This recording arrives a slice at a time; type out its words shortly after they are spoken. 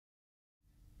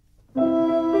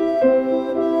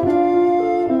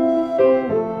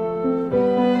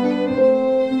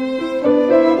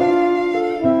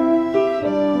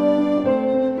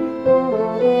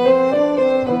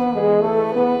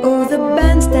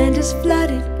land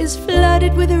is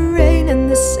flooded with the rain. And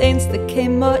the saints that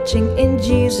came marching in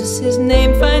Jesus'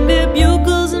 name find their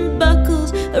bugles and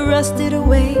buckles rusted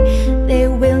away. They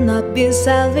will not be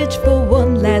salvaged for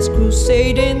one last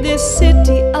crusade in this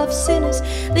city of sinners.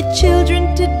 The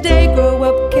children today grow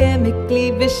up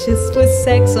chemically vicious with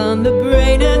sex on the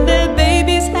brain, and their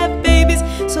babies have babies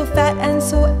so fat and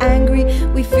so angry.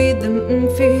 We feed them,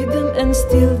 and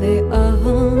still they are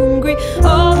hungry.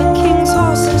 All the king's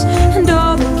horses and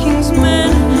all the king's men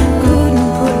couldn't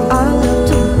put our love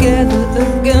together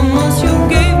again. Once you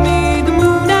gave me the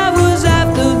moon, I was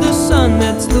after the sun.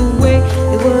 That's the way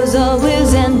it was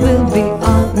always and will be.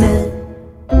 Amen.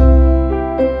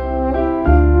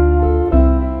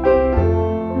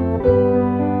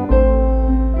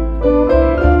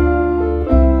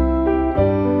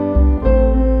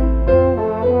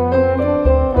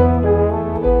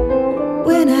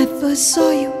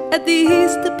 Saw you at the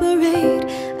Easter parade.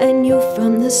 I knew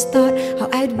from the start how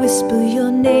I'd whisper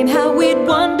your name, how we'd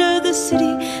wander the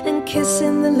city and kiss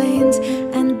in the lanes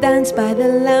and dance by the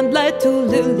lamplight to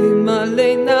Lily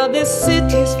Marlene. Now this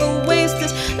city's for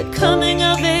wasters, the coming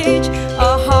of age,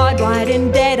 are hard, wide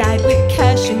and dead-eyed with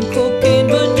cash and cocaine.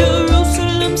 But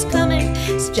Jerusalem's coming,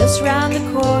 it's just round the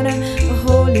corner. A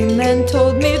holy man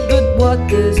told me, but what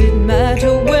does it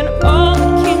matter when all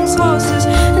the king's horses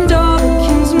and all the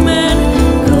king's men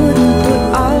couldn't put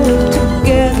our love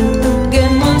together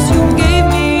again? Once you gave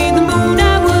me the moon,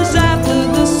 I was after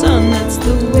the sun. That's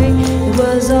the way it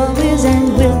was always and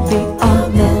will be.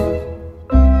 Amen.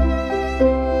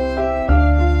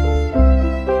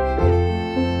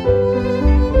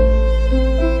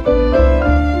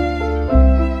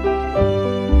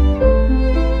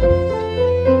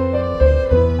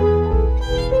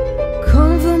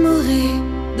 Quand vous mourrez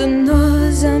de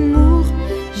nos amours,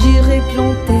 j'irai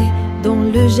planter dans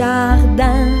le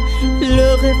jardin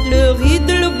l'heure fleurie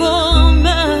de le bon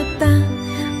matin.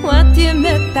 Moitié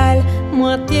métal,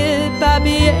 moitié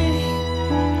papier,